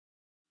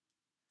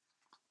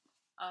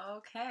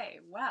Okay,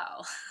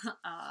 well,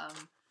 um,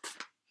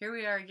 here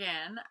we are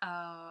again.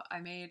 I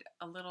made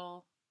a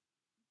little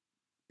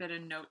bit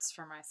of notes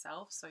for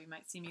myself, so you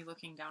might see me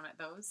looking down at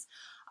those.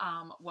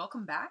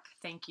 Welcome back.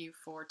 Thank you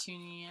for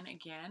tuning in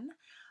again.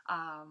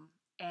 Um,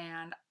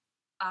 and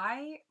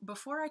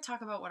before I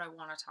talk about what I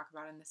want to talk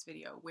about in this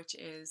video, which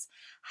is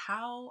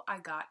how I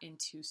got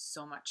into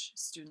so much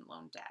student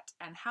loan debt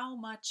and how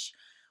much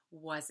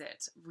was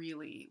it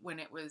really when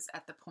it was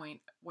at the point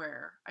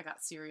where I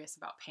got serious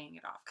about paying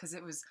it off, because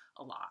it was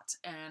a lot.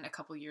 And a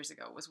couple years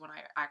ago was when I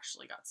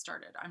actually got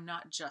started. I'm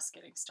not just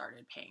getting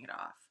started paying it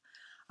off.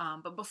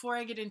 But before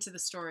I get into the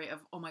story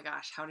of, oh my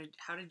gosh, how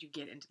did you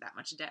get into that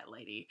much debt,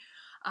 lady?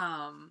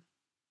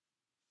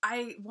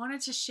 I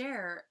wanted to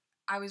share.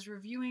 I was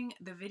reviewing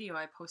the video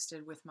I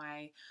posted with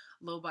my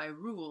low buy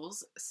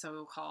rules,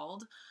 so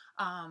called,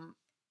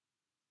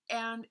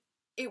 and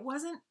it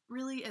wasn't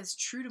really as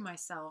true to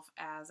myself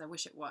as I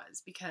wish it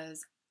was,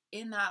 because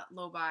in that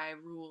low buy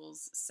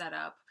rules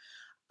setup,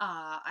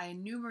 I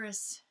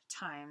numerous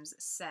times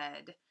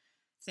said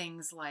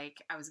things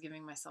like I was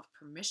giving myself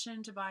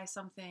permission to buy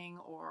something,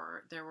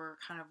 or there were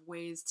kind of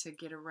ways to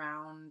get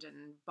around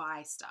and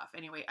buy stuff.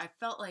 Anyway, I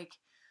felt like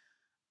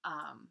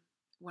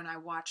when I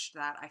watched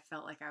that, I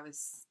felt like I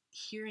was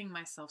hearing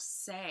myself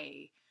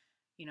say,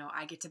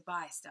 I get to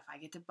buy stuff, I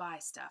get to buy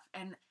stuff.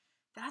 And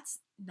that's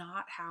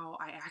not how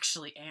I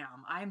actually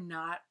am. I'm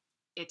not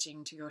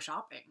itching to go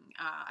shopping.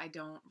 I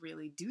don't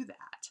really do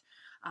that.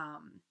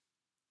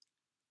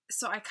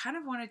 So I kind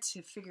of wanted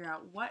to figure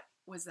out, what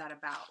was that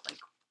about? Like,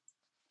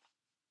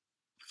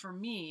 for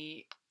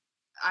me,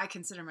 I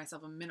consider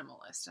myself a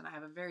minimalist, and I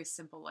have a very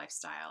simple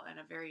lifestyle and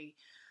a very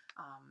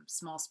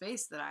small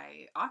space that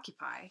I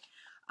occupy.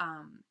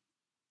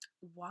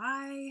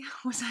 Why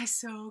was I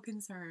so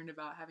concerned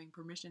about having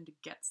permission to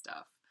get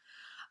stuff?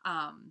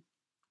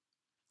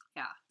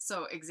 Yeah,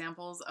 so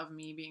examples of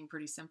me being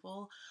pretty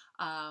simple.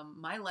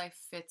 My life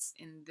fits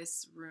in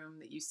this room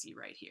that you see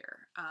right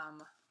here.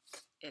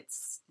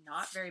 It's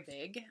not very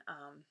big.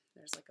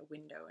 There's like a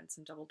window and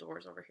some double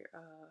doors over here.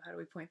 How do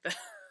we point the...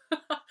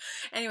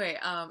 Anyway,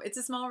 it's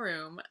a small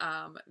room.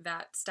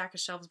 That stack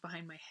of shelves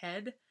behind my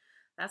head,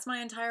 that's my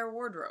entire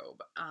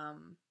wardrobe.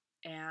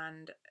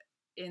 And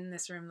in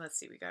this room, let's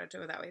see, we got to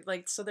do it that way.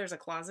 Like, so there's a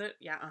closet.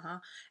 Yeah,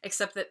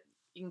 except that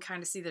you can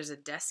kind of see there's a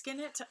desk in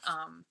it.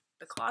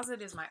 The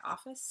closet is my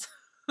office.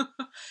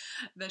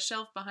 The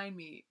shelf behind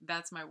me,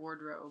 that's my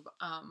wardrobe.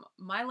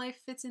 My life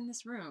fits in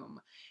this room.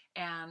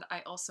 And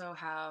I also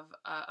have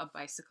a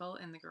bicycle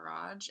in the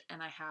garage,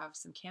 and I have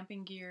some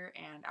camping gear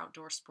and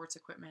outdoor sports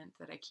equipment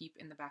that I keep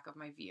in the back of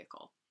my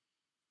vehicle.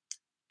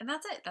 And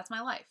that's it. That's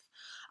my life.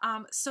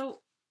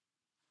 So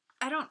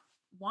I don't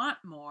want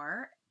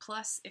more.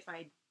 Plus, if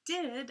I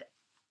did,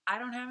 I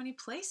don't have any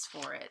place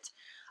for it.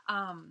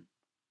 And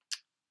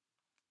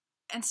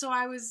so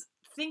I was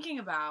thinking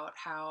about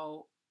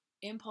how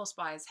impulse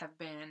buys have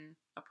been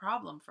a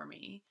problem for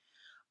me,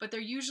 but they're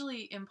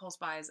usually impulse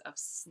buys of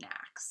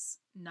snacks,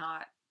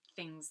 not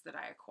things that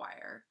I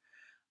acquire.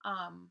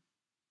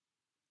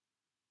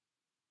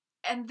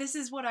 And this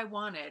is what I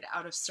wanted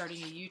out of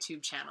starting a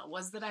YouTube channel,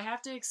 was that I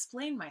have to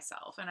explain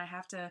myself, and I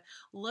have to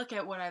look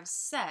at what I've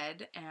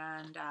said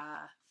and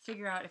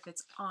figure out if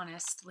it's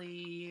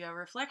honestly a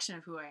reflection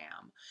of who I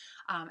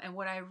am. And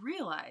what I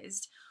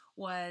realized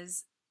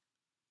was,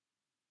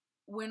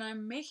 when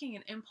I'm making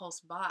an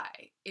impulse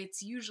buy,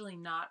 it's usually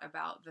not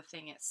about the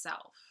thing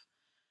itself,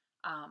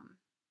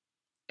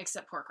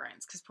 except pork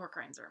rinds, because pork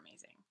rinds are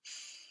amazing.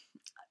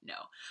 No,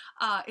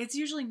 it's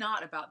usually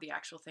not about the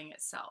actual thing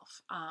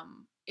itself.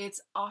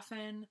 It's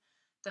often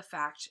the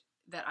fact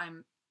that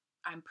I'm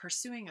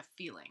pursuing a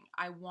feeling.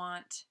 I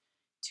want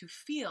to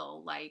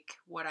feel like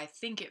what I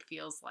think it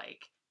feels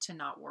like to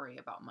not worry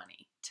about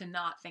money, to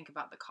not think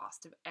about the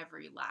cost of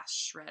every last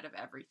shred of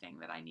everything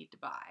that I need to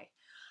buy.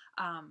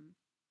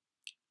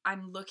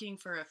 I'm looking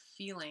for a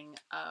feeling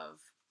of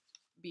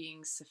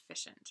being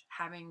sufficient,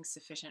 having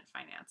sufficient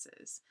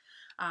finances.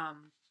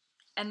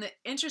 And the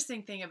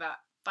interesting thing about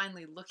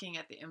finally looking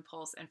at the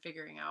impulse and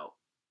figuring out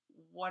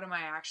what am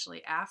I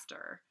actually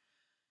after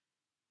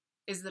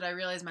is that I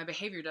realize my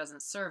behavior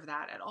doesn't serve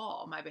that at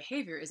all. My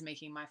behavior is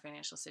making my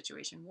financial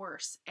situation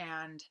worse.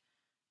 And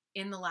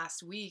in the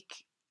last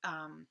week,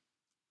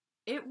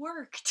 it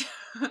worked.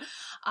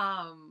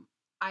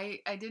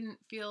 I didn't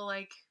feel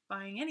like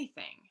buying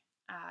anything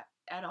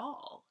at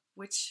all,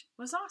 which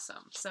was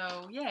awesome.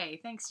 So yay,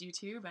 thanks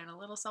YouTube, and a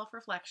little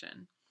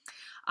self-reflection.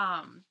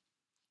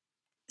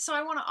 So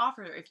I want to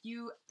offer, if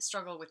you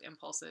struggle with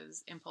impulse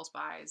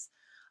buys,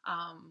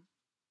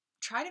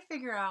 try to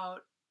figure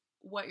out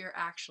what you're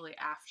actually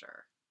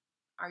after.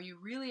 Are you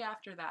really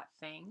after that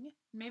thing?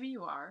 Maybe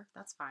you are.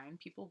 That's fine.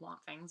 People want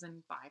things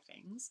and buy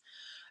things.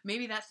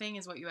 Maybe that thing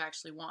is what you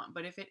actually want.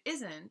 But if it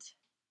isn't,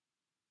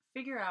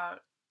 figure out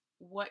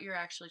what you're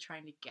actually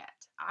trying to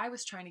get. I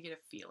was trying to get a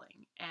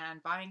feeling,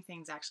 and buying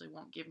things actually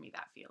won't give me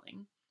that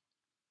feeling.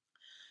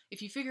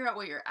 If you figure out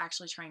what you're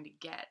actually trying to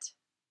get,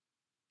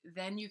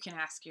 then you can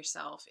ask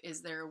yourself,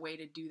 is there a way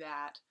to do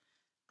that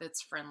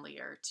that's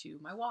friendlier to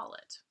my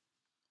wallet?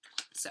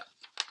 So,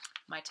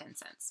 my 10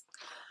 cents.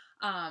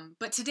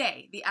 But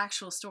today, the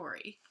actual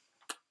story,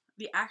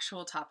 the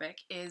actual topic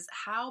is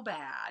how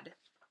bad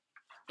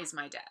is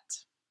my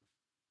debt?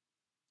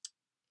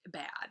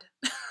 Bad.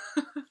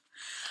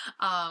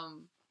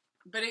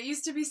 But it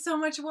used to be so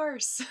much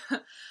worse.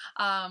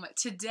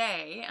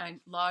 Today, I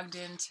logged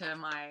into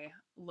my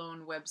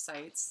loan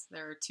websites.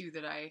 There are two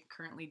that I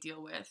currently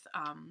deal with.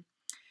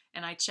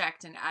 And I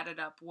checked and added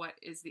up what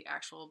is the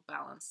actual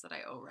balance that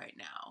I owe right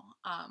now.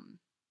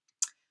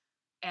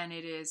 And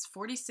it is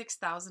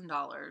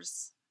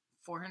 $46,000,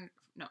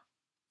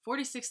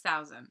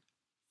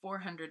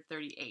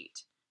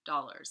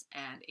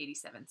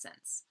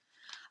 $46,438.87.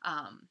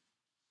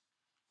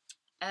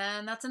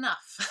 And that's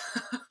enough.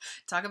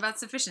 Talk about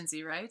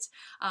sufficiency, right?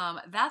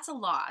 That's a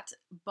lot,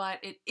 but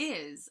it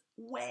is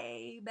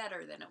way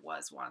better than it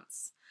was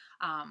once.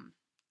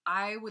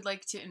 I would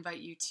like to invite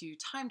you to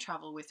time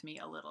travel with me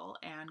a little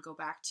and go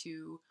back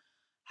to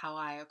how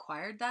I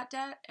acquired that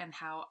debt and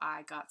how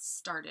I got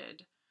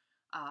started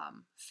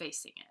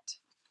facing it.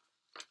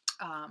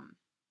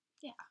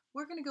 Yeah,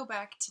 we're going to go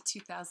back to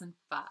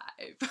 2005.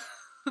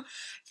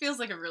 Feels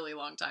like a really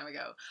long time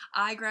ago.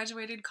 I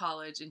graduated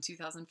college in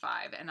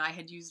 2005 and I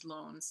had used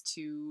loans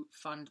to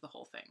fund the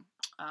whole thing.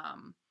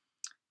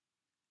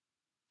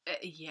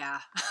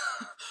 Yeah.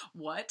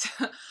 What?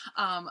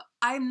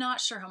 I'm not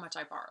sure how much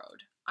I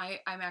borrowed.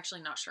 I'm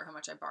actually not sure how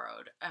much I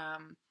borrowed.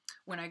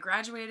 When I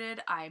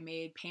graduated, I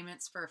made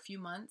payments for a few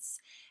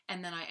months,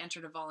 and then I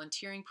entered a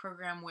volunteering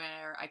program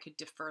where I could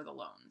defer the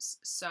loans.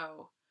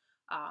 So,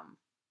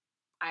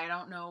 I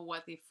don't know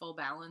what the full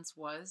balance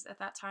was at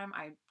that time.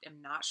 I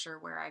am not sure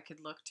where I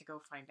could look to go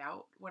find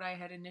out what I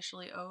had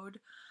initially owed.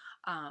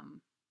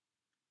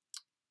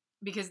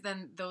 Because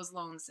then those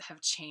loans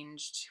have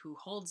changed who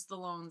holds the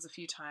loans a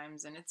few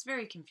times, and it's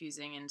very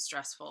confusing and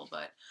stressful.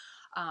 But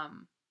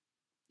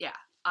yeah,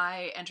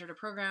 I entered a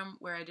program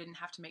where I didn't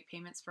have to make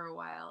payments for a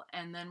while.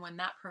 And then when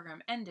that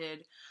program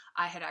ended,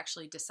 I had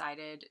actually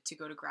decided to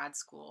go to grad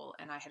school,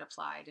 and I had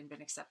applied and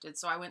been accepted.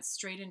 So I went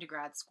straight into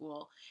grad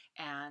school,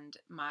 and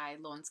my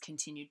loans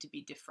continued to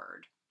be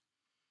deferred.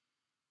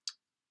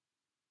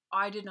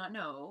 I did not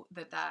know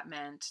that that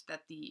meant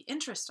that the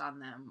interest on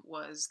them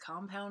was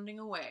compounding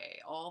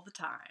away all the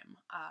time.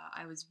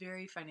 I was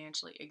very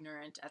financially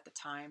ignorant at the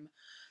time,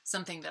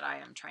 something that I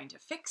am trying to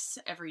fix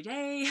every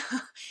day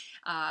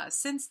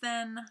since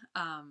then.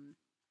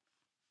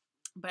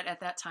 But at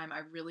that time,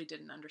 I really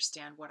didn't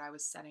understand what I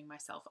was setting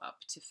myself up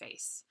to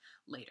face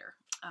later.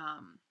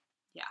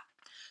 Yeah.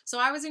 So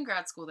I was in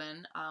grad school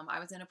then. I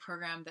was in a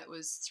program that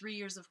was 3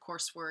 years of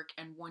coursework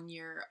and 1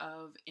 year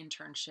of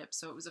internship.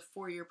 So it was a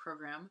 4-year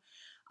program.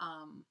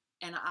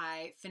 And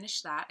I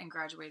finished that and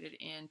graduated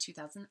in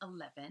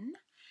 2011.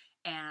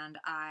 And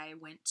I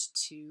went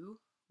to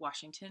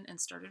Washington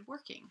and started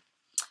working.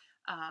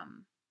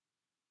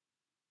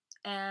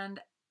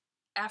 And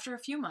after a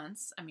few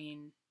months, I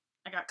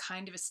got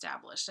kind of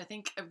established. I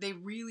think they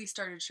really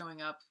started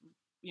showing up,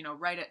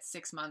 right at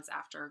 6 months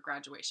after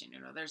graduation.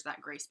 There's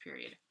that grace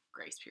period.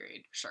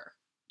 Sure.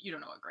 You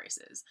don't know what grace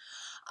is.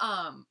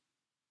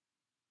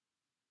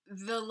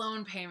 The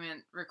loan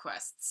payment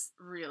requests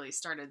really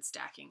started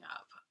stacking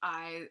up.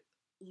 I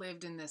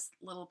lived in this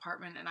little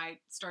apartment and I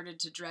started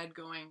to dread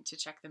going to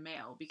check the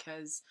mail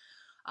because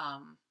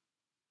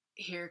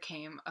here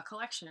came a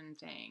collection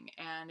thing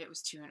and it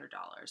was $200.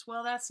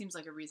 Well, that seems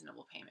like a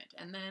reasonable payment.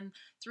 And then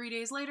 3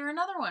 days later,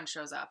 another one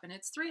shows up and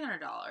it's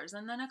 $300.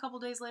 And then a couple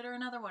days later,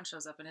 another one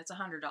shows up and it's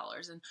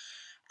 $100. And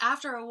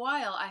after a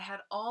while, I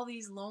had all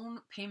these loan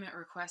payment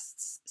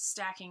requests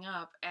stacking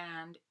up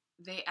and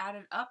they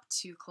added up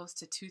to close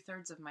to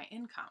 2/3 of my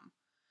income.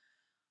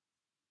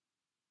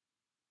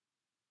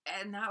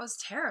 And that was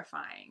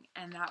terrifying.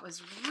 And that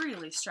was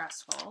really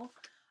stressful.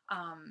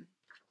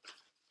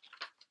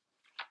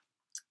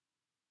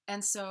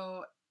 And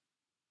so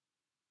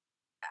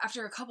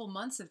after a couple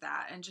months of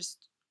that and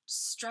just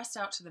stressed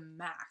out to the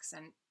max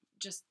and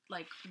just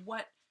like,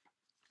 what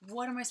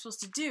am I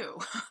supposed to do?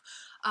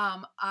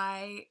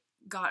 I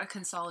got a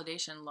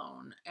consolidation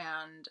loan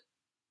and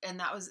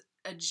that was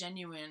a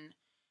genuine,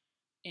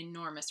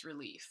 enormous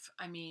relief.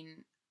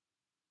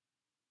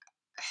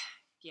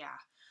 Yeah,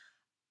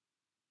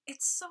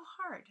 it's so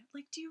hard.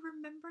 Like, do you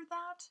remember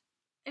that?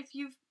 If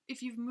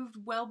you've moved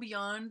well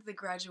beyond the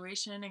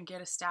graduation and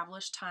get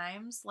established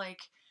times,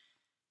 like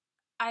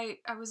I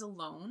was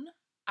alone.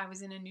 I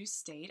was in a new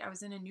state. I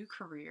was in a new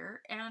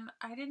career, and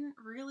I didn't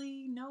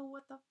really know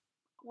what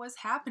was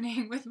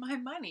happening with my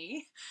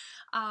money.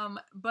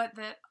 But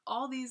that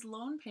all these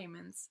loan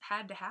payments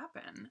had to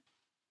happen.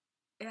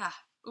 Yeah,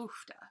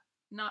 oofda.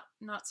 Not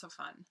so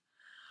fun.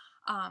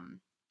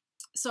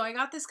 So I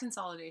got this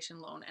consolidation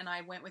loan and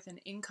I went with an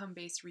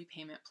income-based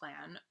repayment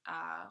plan,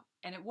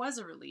 and it was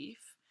a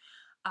relief.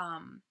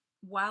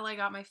 While I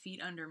got my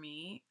feet under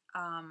me,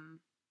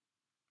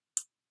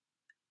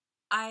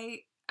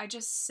 I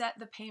just set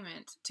the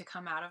payment to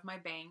come out of my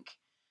bank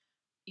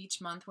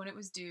each month when it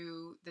was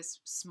due, this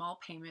small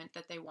payment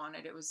that they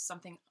wanted. It was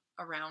something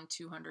around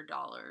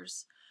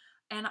 $200.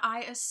 And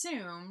I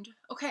assumed,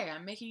 okay,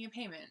 I'm making a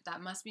payment.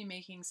 That must be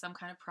making some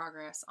kind of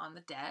progress on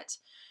the debt.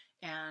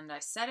 And I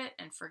set it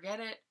and forget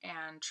it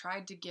and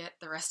tried to get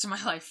the rest of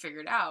my life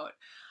figured out,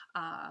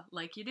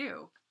 like you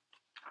do.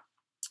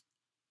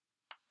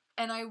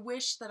 And I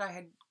wish that I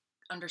had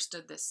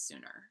understood this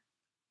sooner.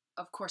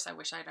 Of course, I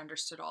wish I'd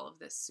understood all of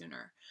this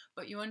sooner,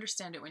 but you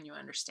understand it when you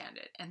understand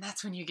it, and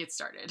that's when you get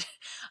started.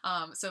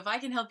 So if I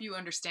can help you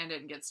understand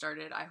it and get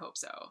started, I hope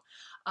so.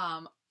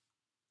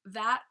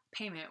 That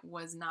payment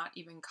was not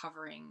even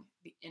covering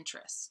the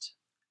interest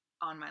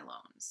on my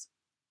loans.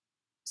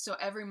 So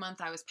every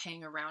month I was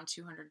paying around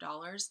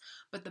 $200,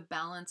 but the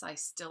balance I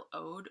still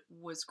owed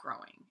was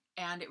growing.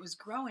 And it was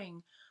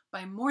growing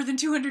by more than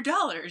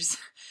 $200.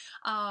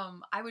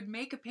 I would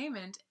make a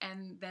payment,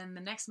 and then the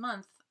next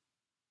month,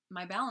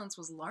 my balance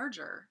was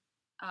larger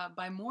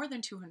by more than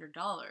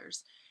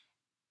 $200.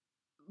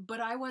 But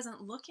I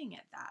wasn't looking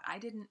at that. I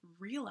didn't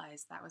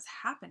realize that was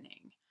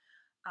happening.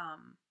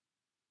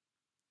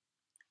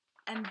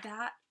 And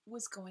that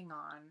was going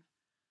on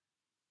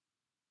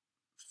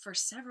for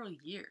several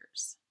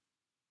years.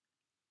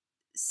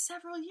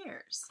 Several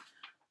years.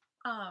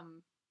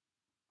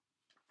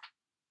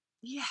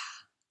 Yeah,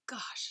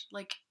 gosh,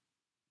 like,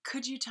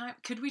 could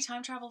we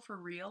time travel for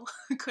real?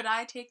 Could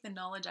I take the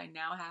knowledge I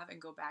now have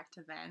and go back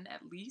to then,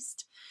 at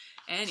least?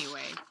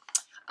 Anyway,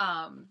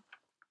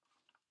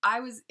 I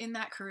was in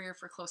that career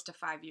for close to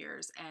 5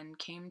 years and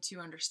came to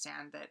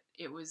understand that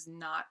it was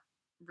not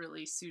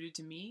really suited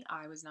to me.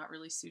 I was not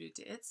really suited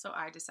to it, so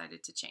I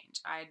decided to change.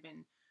 I had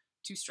been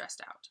too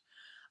stressed out.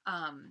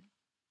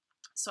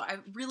 So I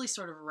really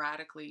sort of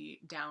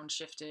radically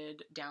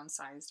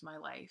downsized my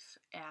life,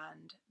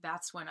 and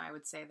that's when I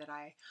would say that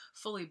I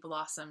fully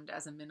blossomed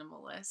as a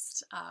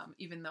minimalist,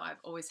 even though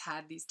I've always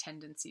had these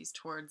tendencies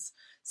towards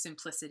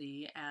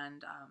simplicity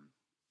and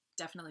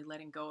definitely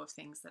letting go of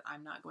things that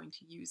I'm not going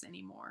to use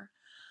anymore.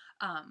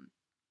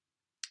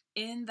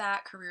 In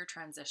that career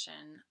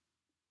transition,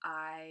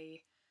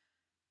 I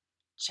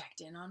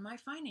checked in on my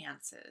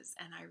finances,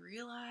 and I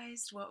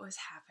realized what was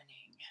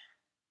happening,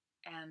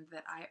 and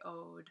that I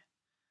owed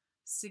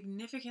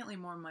significantly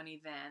more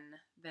money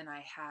than I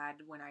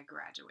had when I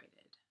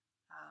graduated,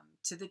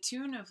 to the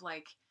tune of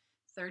like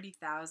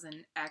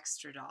 $30,000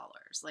 extra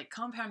dollars. Like,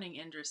 compounding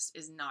interest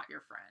is not your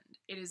friend.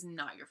 It is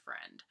not your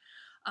friend.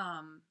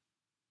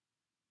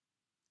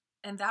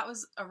 And that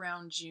was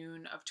around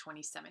June of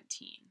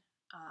 2017.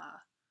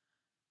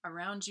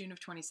 Around June of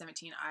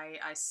 2017,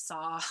 I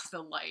saw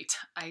the light.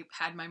 I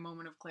had my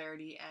moment of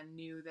clarity and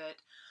knew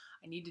that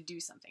I need to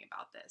do something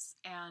about this.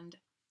 And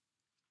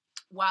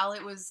while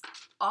it was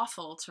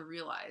awful to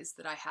realize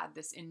that I had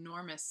this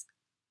enormous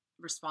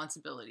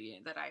responsibility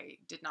that I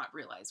did not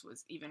realize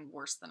was even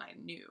worse than I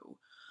knew,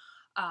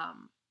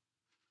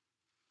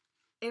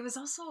 it was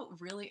also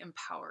really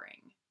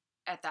empowering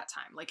at that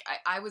time. Like,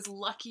 I was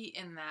lucky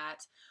in that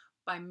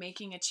by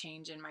making a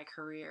change in my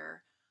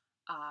career,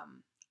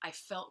 I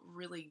felt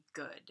really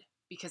good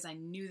because I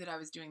knew that I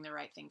was doing the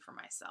right thing for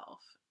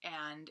myself.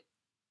 And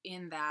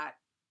in that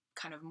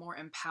kind of more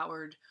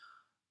empowered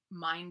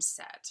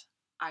mindset,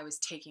 I was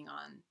taking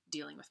on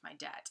dealing with my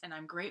debt. And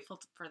I'm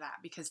grateful for that,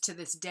 because to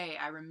this day,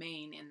 I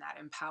remain in that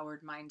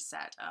empowered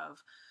mindset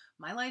of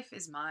my life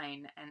is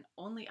mine and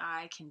only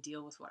I can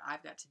deal with what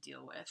I've got to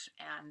deal with.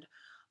 And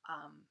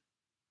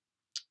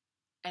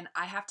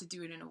I have to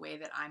do it in a way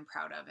that I'm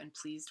proud of and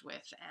pleased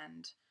with.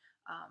 And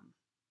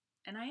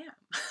I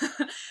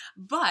am.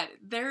 But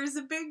there is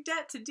a big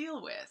debt to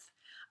deal with.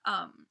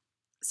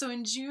 So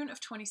in June of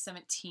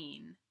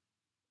 2017,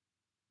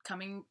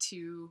 coming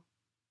to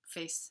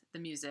face the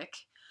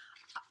music,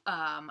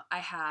 I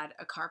had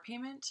a car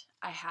payment,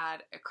 I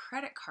had a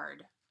credit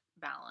card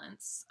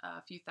balance,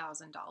 a few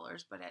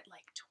 $1,000s, but at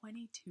like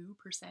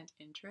 22%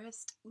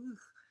 interest.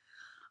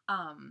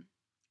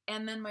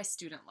 And then my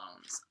student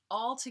loans.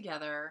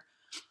 Altogether,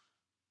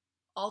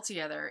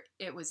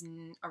 it was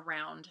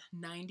around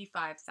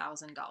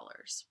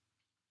 $95,000.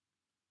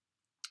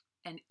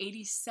 And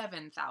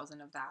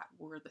 $87,000 of that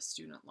were the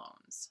student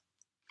loans.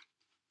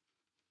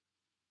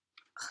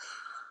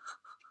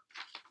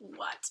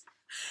 What?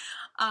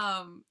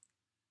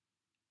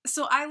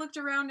 So I looked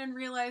around and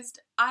realized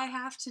I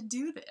have to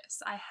do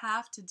this. I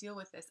have to deal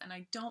with this, and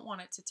I don't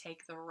want it to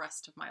take the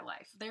rest of my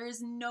life. There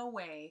is no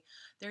way,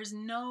 there's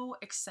no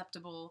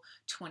acceptable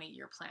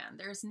 20-year plan.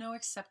 There's no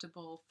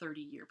acceptable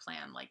 30-year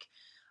plan. Like,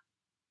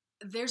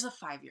 there's a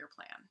 5-year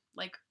plan.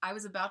 Like, I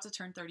was about to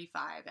turn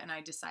 35, and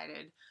I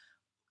decided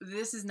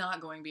this is not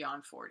going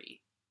beyond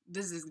 40.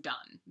 This is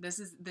done.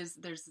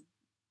 There's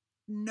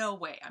no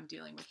way I'm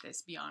dealing with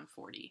this beyond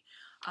 40.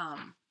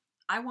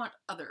 I want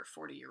other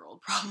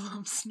 40-year-old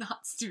problems,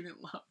 not student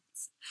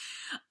loans.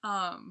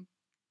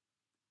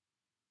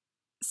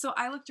 So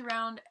I looked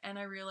around and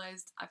I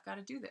realized I've got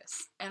to do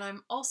this. And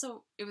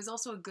it was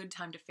also a good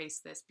time to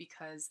face this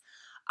because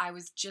I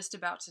was just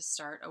about to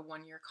start a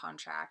 1-year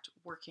contract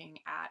working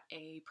at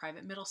a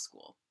private middle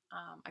school.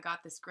 I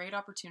got this great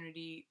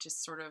opportunity,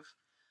 just sort of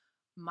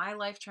my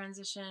life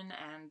transition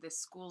and this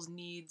school's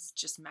needs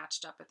just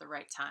matched up at the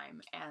right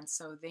time. And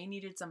so they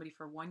needed somebody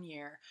for 1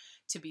 year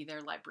to be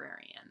their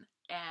librarian.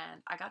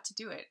 And I got to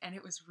do it. And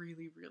it was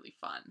really, really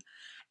fun.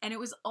 And it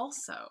was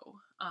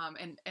also,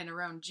 and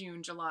around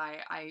June, July,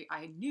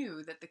 I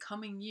knew that the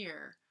coming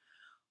year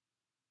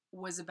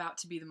was about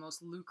to be the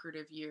most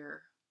lucrative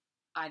year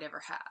I'd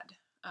ever had.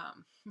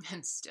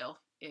 And still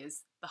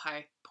is the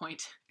high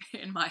point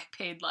in my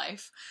paid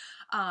life.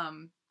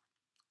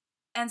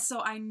 And so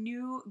I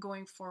knew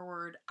going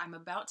forward, I'm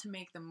about to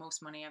make the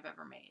most money I've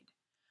ever made.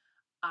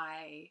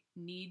 I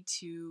need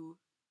to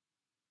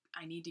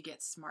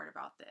get smart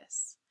about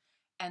this.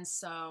 And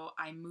so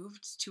I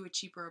moved to a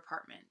cheaper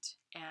apartment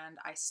and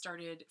I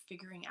started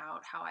figuring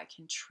out how I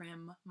can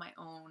trim my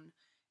own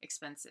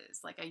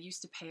expenses. Like I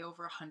used to pay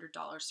over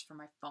 $100 for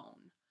my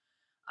phone.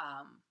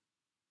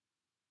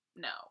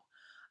 No.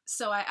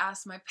 So I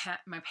asked my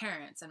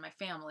parents and my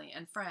family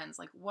and friends,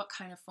 like, what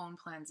kind of phone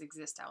plans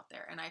exist out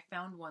there? And I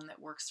found one that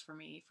works for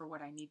me for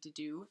what I need to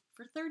do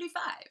for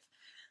 35.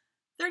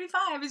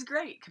 35 is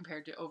great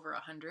compared to over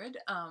 100.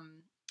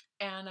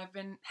 And I've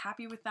been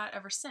happy with that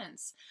ever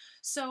since.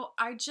 So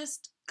I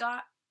just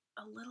got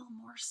a little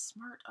more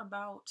smart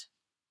about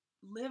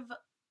live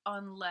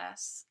on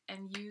less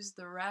and use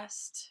the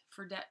rest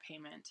for debt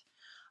payment.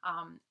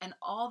 And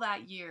all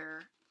that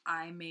year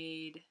I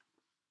made,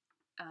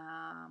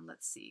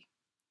 let's see,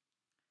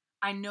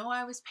 I know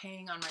I was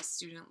paying on my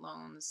student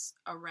loans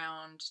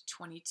around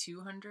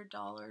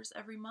 $2,200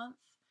 every month.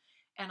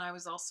 And I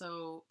was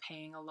also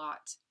paying a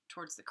lot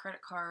towards the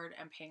credit card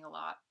and paying a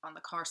lot on the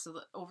car. So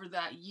that over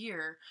that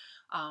year,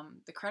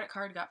 the credit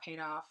card got paid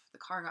off, the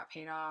car got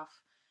paid off,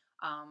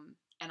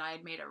 and I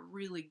had made a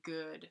really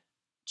good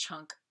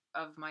chunk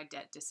of my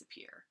debt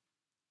disappear.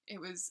 It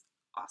was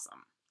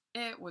awesome.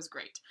 It was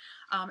great.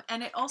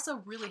 And it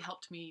also really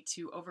helped me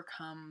to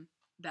overcome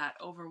that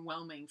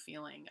overwhelming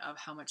feeling of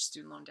how much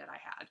student loan debt I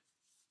had.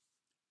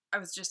 I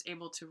was just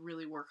able to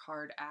really work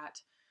hard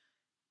at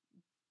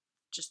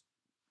just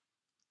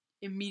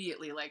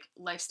immediately, like,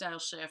 lifestyle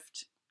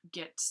shift,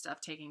 get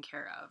stuff taken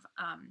care of.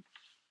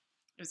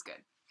 It was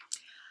good.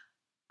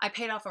 I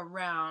paid off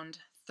around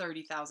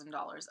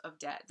 $30,000 of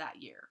debt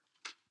that year.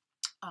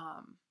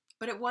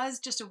 But it was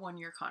just a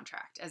 1-year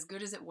contract. As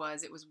good as it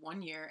was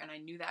 1 year, and I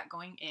knew that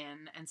going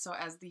in. And so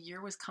as the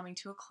year was coming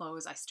to a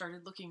close, I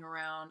started looking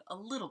around a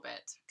little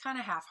bit, kind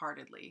of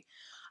half-heartedly.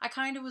 I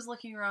kind of was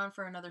looking around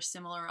for another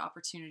similar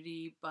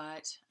opportunity,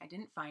 but I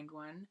didn't find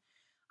one.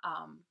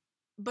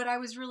 But I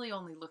was really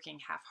only looking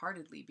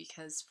half-heartedly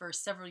because for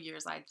several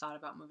years I'd thought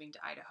about moving to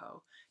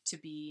Idaho to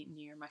be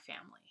near my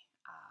family.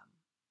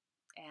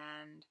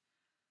 And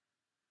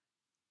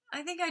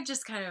I think I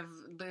just kind of,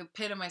 the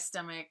pit of my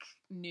stomach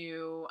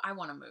knew I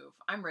want to move.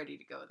 I'm ready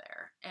to go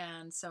there.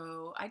 And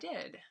so I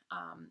did.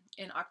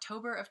 In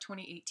October of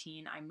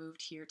 2018, I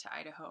moved here to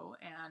Idaho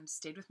and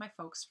stayed with my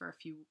folks for a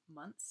few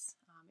months.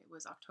 It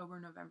was October,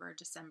 November,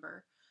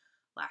 December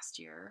last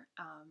year,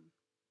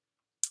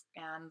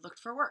 and looked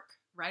for work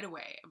right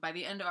away. By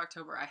the end of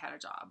October, I had a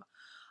job.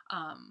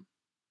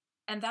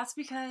 And that's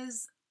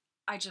because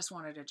I just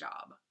wanted a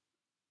job.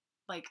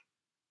 Like,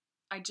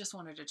 I just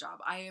wanted a job.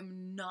 I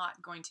am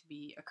not going to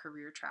be a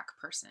career track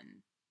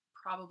person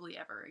probably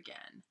ever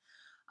again.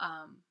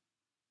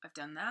 I've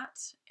done that,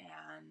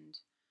 and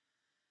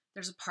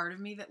there's a part of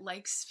me that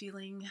likes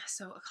feeling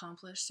so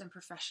accomplished and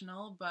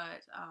professional,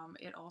 but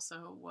it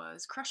also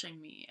was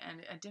crushing me,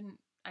 and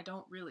I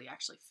don't really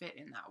actually fit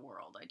in that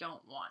world. I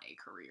don't want a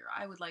career.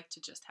 I would like to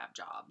just have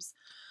jobs.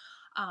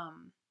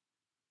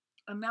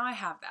 And now I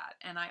have that,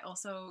 and I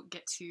also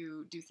get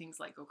to do things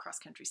like go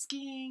cross-country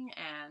skiing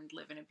and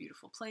live in a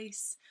beautiful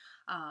place.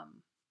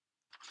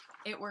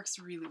 It works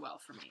really well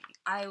for me.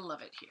 I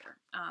love it here.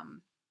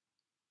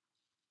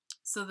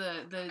 So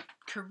the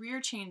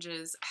career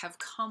changes have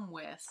come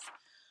with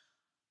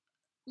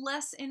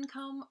less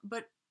income,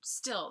 but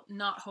still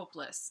not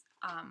hopeless.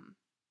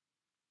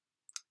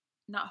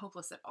 Not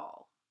hopeless at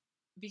all.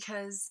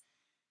 Because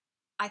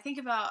I think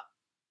about,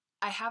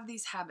 I have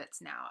these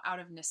habits now out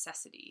of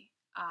necessity.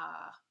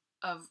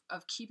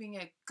 Of keeping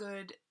a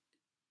good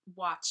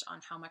watch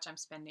on how much I'm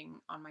spending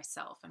on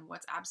myself and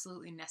what's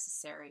absolutely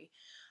necessary,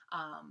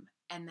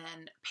 and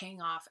then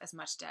paying off as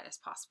much debt as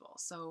possible.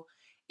 So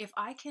if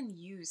I can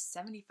use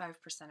 75%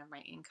 of my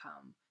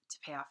income to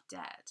pay off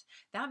debt,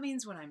 that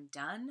means when I'm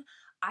done,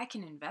 I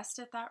can invest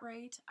at that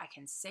rate, I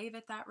can save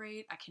at that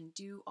rate, I can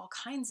do all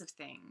kinds of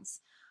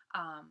things.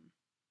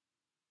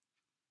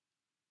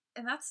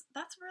 And that's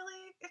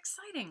really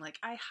exciting. Like,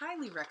 I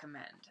highly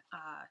recommend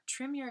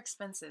trim your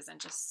expenses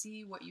and just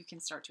see what you can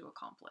start to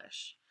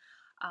accomplish.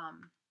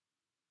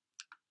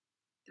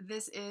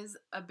 This is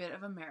a bit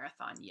of a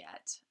marathon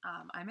yet.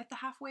 I'm at the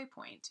halfway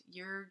point.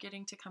 You're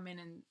getting to come in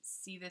and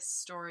see this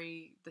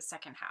story, the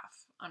second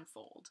half,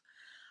 unfold.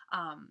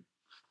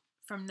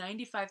 From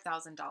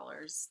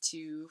 $95,000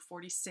 to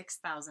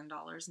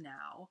 $46,000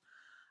 now.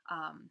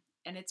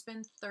 And it's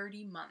been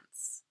 30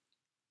 months.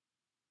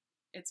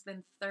 It's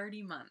been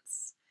 30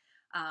 months.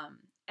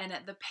 And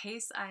at the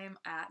pace I am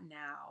at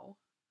now,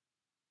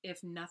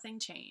 if nothing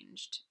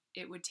changed,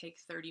 it would take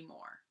 30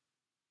 more.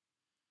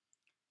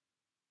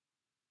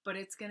 But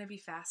it's going to be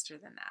faster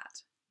than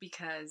that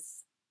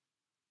because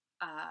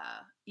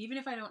even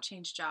if I don't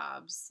change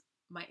jobs,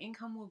 my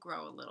income will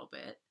grow a little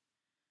bit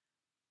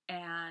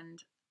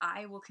and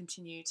I will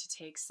continue to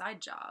take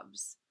side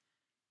jobs.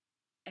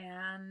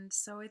 And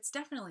so it's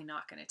definitely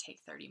not going to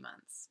take 30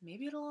 months.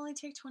 Maybe it'll only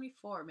take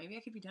 24. Maybe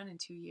I could be done in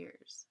 2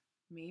 years.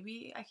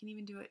 Maybe I can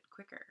even do it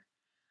quicker.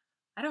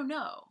 I don't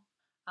know.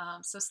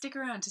 So stick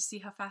around to see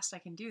how fast I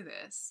can do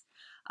this.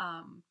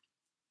 And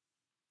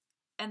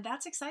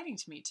that's exciting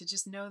to me, to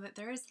just know that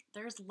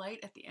there's light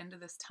at the end of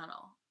this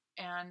tunnel.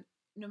 And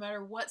no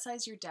matter what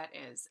size your debt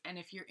is, and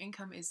if your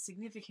income is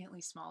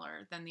significantly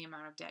smaller than the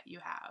amount of debt you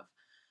have,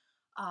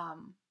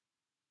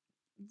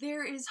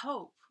 there is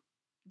hope.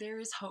 There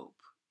is hope.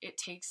 It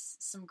takes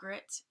some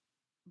grit,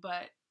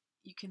 but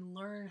you can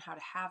learn how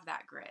to have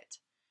that grit.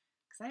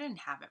 Because I didn't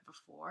have it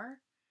before.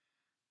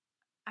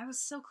 I was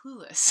so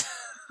clueless.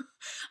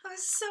 I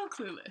was so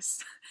clueless.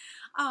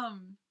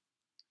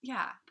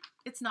 Yeah,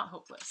 it's not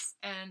hopeless.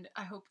 And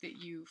I hope that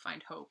you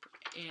find hope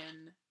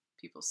in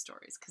people's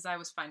stories, because I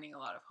was finding a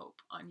lot of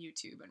hope on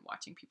YouTube and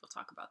watching people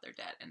talk about their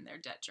debt and their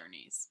debt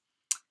journeys.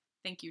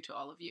 Thank you to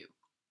all of you.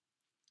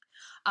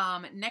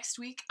 Next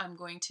week, I'm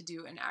going to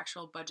do an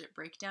actual budget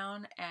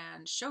breakdown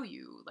and show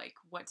you, like,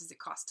 what does it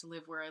cost to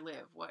live where I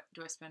live? What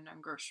do I spend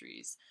on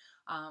groceries?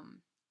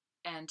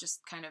 And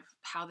just kind of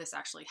how this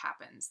actually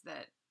happens,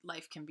 that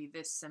life can be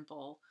this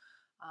simple,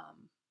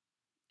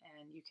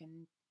 and you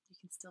can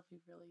still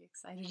be really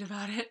excited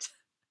about it.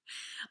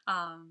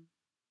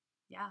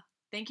 Yeah.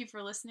 Thank you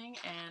for listening,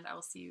 and I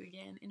will see you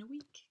again in a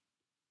week.